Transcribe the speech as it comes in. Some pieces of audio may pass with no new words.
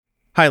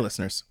Hi,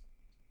 listeners.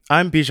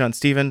 I'm Bijan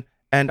Stephen,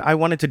 and I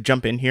wanted to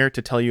jump in here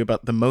to tell you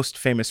about the most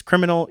famous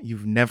criminal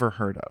you've never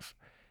heard of.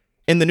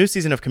 In the new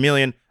season of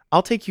Chameleon,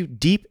 I'll take you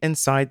deep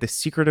inside the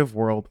secretive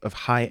world of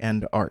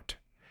high-end art.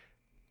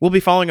 We'll be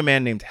following a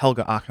man named Helge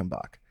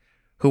Achenbach,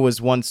 who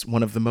was once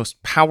one of the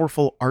most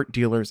powerful art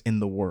dealers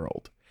in the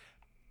world.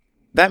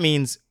 That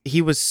means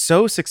he was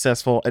so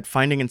successful at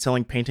finding and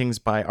selling paintings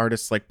by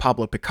artists like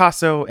Pablo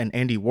Picasso and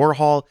Andy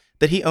Warhol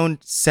that he owned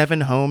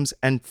 7 homes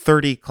and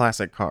 30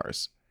 classic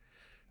cars.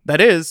 That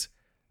is,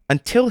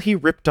 until he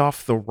ripped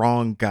off the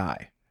wrong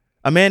guy,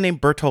 a man named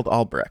Bertolt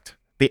Albrecht,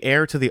 the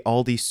heir to the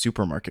Aldi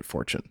supermarket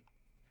fortune.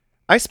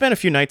 I spent a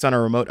few nights on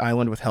a remote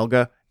island with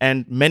Helge,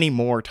 and many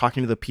more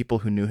talking to the people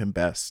who knew him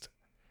best.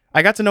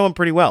 I got to know him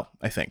pretty well,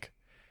 I think.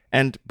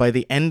 And by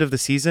the end of the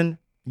season,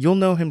 you'll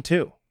know him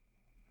too.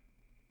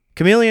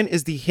 Chameleon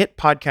is the hit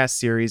podcast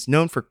series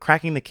known for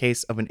cracking the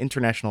case of an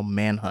international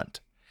manhunt.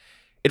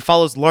 It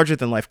follows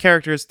larger-than-life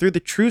characters through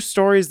the true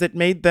stories that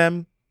made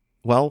them,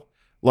 well,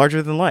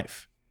 larger than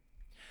life.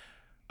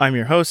 I'm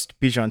your host,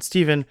 Bijan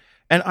Stephen,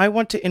 and I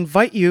want to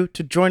invite you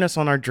to join us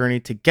on our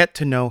journey to get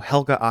to know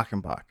Helge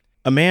Achenbach,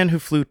 a man who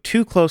flew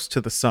too close to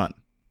the sun.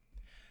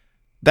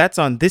 That's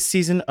on this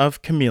season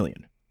of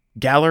Chameleon,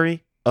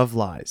 Gallery of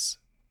Lies.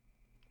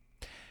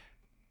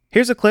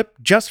 Here's a clip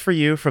just for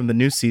you from the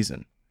new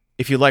season.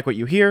 If you like what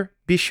you hear,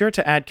 be sure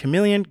to add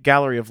Chameleon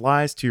Gallery of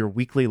Lies to your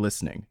weekly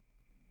listening.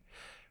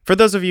 For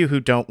those of you who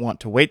don't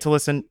want to wait to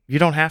listen, you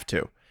don't have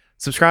to.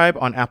 Subscribe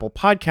on Apple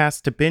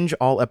Podcasts to binge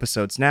all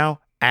episodes now,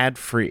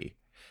 ad-free.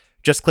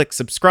 Just click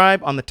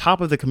subscribe on the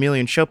top of the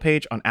Chameleon show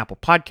page on Apple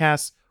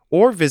Podcasts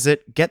or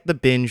visit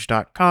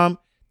getthebinge.com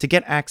to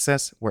get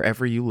access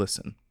wherever you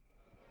listen.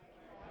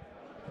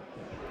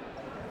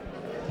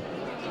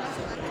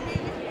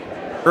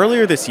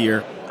 Earlier this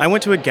year, I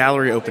went to a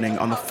gallery opening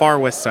on the far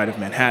west side of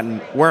Manhattan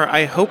where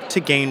I hoped to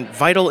gain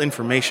vital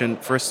information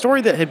for a story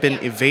that had been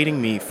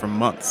evading me for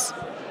months.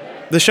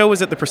 The show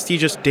was at the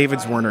prestigious David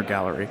Zwirner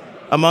Gallery,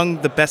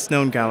 among the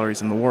best-known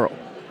galleries in the world.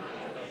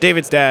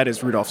 David's dad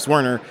is Rudolf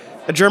Zwirner,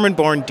 a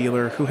German-born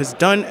dealer who has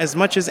done as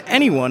much as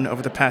anyone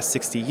over the past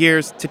 60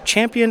 years to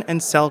champion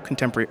and sell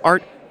contemporary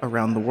art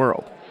around the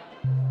world.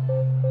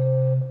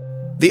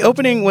 The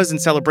opening was in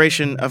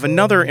celebration of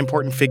another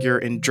important figure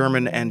in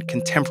German and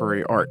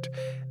contemporary art,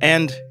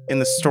 and in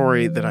the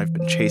story that I've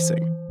been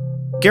chasing.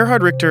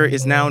 Gerhard Richter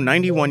is now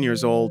 91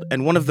 years old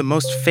and one of the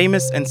most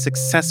famous and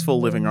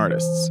successful living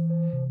artists.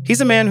 He's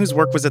a man whose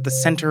work was at the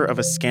center of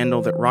a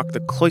scandal that rocked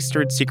the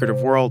cloistered,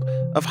 secretive world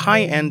of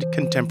high-end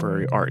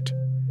contemporary art.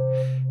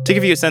 To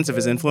give you a sense of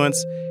his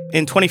influence,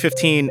 in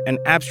 2015, an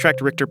abstract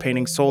Richter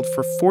painting sold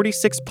for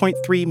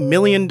 $46.3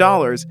 million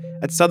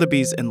at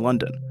Sotheby's in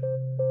London.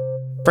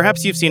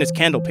 Perhaps you've seen his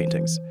candle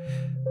paintings.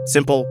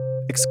 Simple,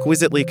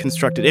 exquisitely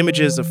constructed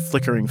images of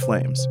flickering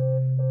flames.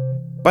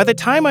 By the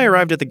time I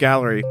arrived at the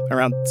gallery,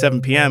 around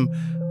 7 p.m.,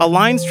 a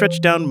line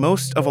stretched down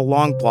most of a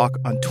long block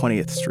on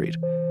 20th Street.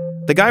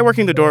 The guy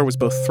working the door was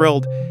both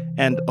thrilled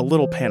and a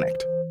little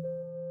panicked.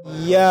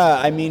 Yeah,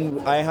 I mean,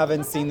 I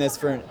haven't seen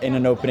this in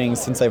an opening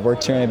since I've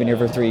worked here, and I've been here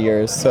for 3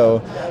 years, so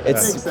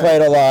it's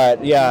quite a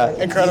lot. Yeah,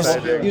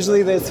 incredible.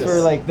 Usually this for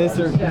like this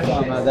or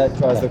drama that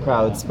draws the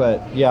crowds,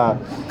 but yeah,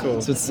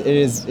 cool. So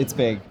it's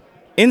big.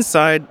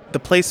 Inside, the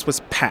place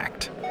was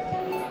packed.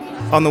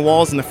 On the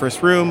walls in the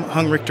first room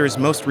hung Richter's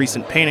most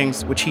recent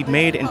paintings, which he'd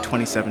made in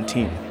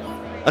 2017.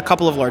 A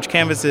couple of large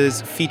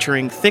canvases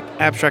featuring thick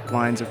abstract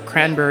lines of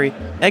cranberry,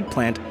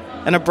 eggplant,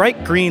 and a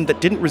bright green that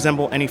didn't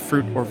resemble any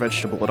fruit or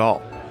vegetable at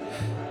all.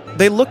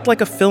 They looked like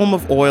a film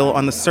of oil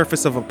on the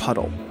surface of a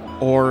puddle,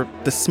 or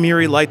the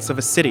smeary lights of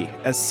a city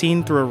as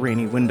seen through a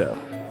rainy window.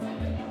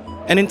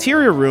 An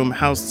interior room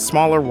housed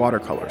smaller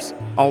watercolors,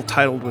 all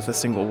titled with a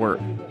single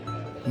word: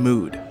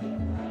 mood.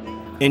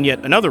 In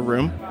yet another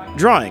room,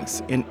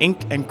 drawings in ink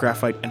and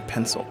graphite and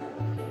pencil.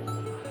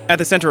 At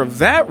the center of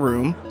that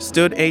room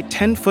stood a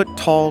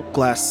 10-foot-tall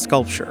glass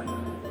sculpture.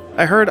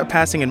 I heard a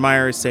passing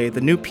admirer say the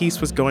new piece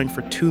was going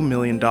for $2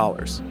 million.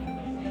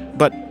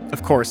 But,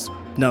 of course,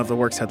 none of the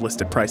works had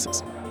listed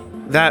prices.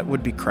 That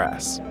would be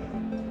crass.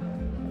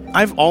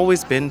 I've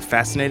always been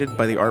fascinated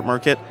by the art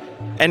market,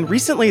 and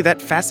recently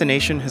that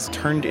fascination has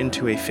turned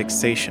into a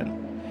fixation.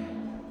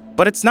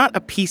 But it's not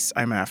a piece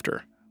I'm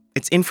after.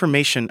 It's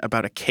information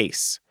about a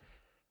case.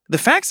 The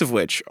facts of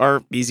which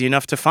are easy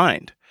enough to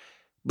find.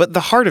 But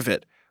the heart of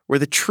it, where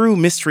the true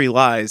mystery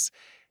lies,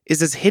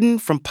 is as hidden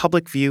from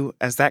public view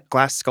as that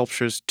glass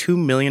sculpture's $2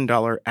 million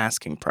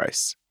asking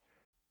price.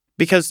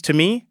 Because to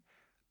me,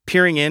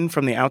 peering in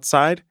from the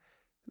outside,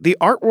 the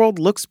art world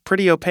looks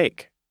pretty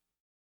opaque.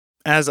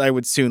 As I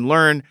would soon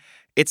learn,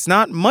 it's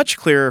not much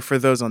clearer for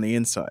those on the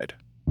inside.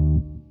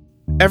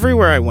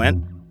 Everywhere I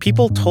went,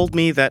 people told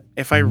me that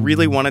if I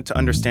really wanted to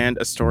understand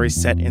a story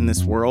set in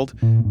this world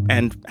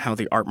and how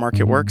the art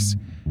market works,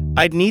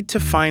 I'd need to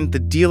find the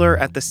dealer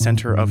at the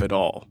center of it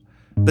all.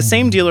 The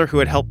same dealer who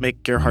had helped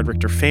make Gerhard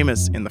Richter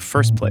famous in the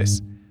first place,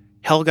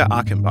 Helge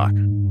Achenbach.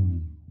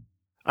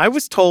 I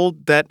was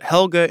told that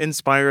Helge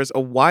inspires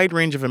a wide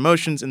range of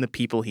emotions in the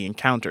people he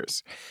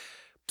encounters.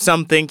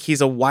 Some think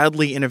he's a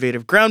wildly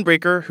innovative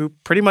groundbreaker who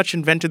pretty much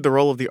invented the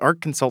role of the art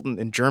consultant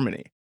in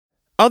Germany.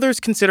 Others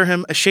consider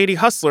him a shady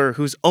hustler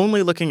who's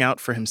only looking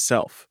out for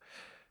himself.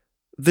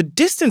 The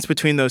distance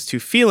between those two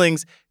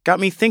feelings got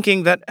me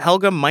thinking that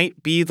Helge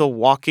might be the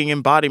walking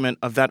embodiment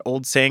of that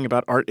old saying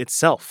about art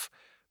itself,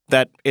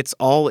 that it's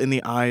all in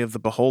the eye of the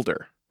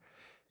beholder.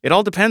 It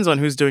all depends on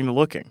who's doing the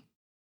looking.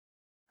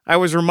 I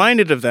was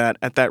reminded of that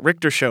at that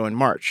Richter show in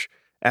March,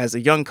 as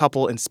a young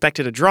couple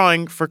inspected a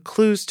drawing for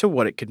clues to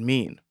what it could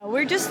mean.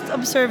 We're just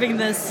observing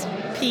this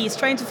piece,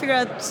 trying to figure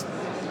out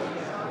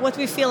what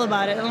we feel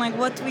about it and like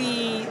what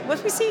we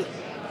see.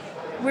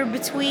 We're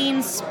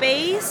between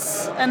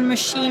space and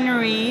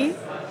machinery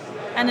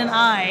and an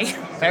eye.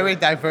 Very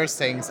diverse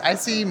things. I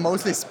see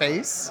mostly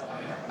space.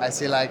 I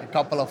see like a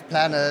couple of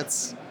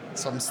planets,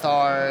 some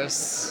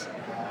stars.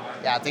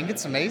 Yeah, I think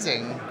it's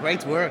amazing.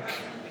 Great work.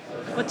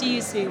 What do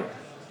you see?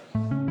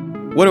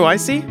 What do I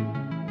see?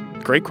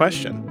 Great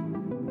question.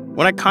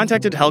 When I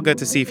contacted Helge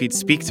to see if he'd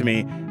speak to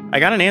me, I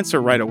got an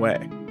answer right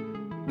away.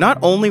 Not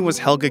only was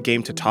Helge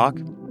game to talk,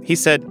 he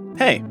said,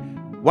 "Hey,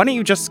 why don't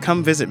you just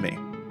come visit me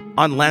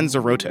on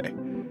Lanzarote,"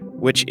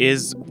 which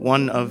is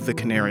one of the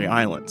Canary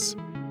Islands.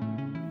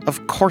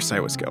 Of course I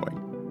was going.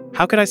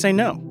 How could I say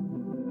no?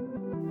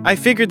 I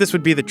figured this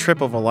would be the trip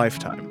of a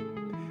lifetime.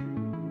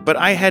 But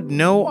I had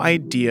no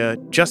idea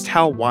just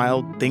how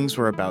wild things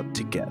were about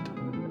to get.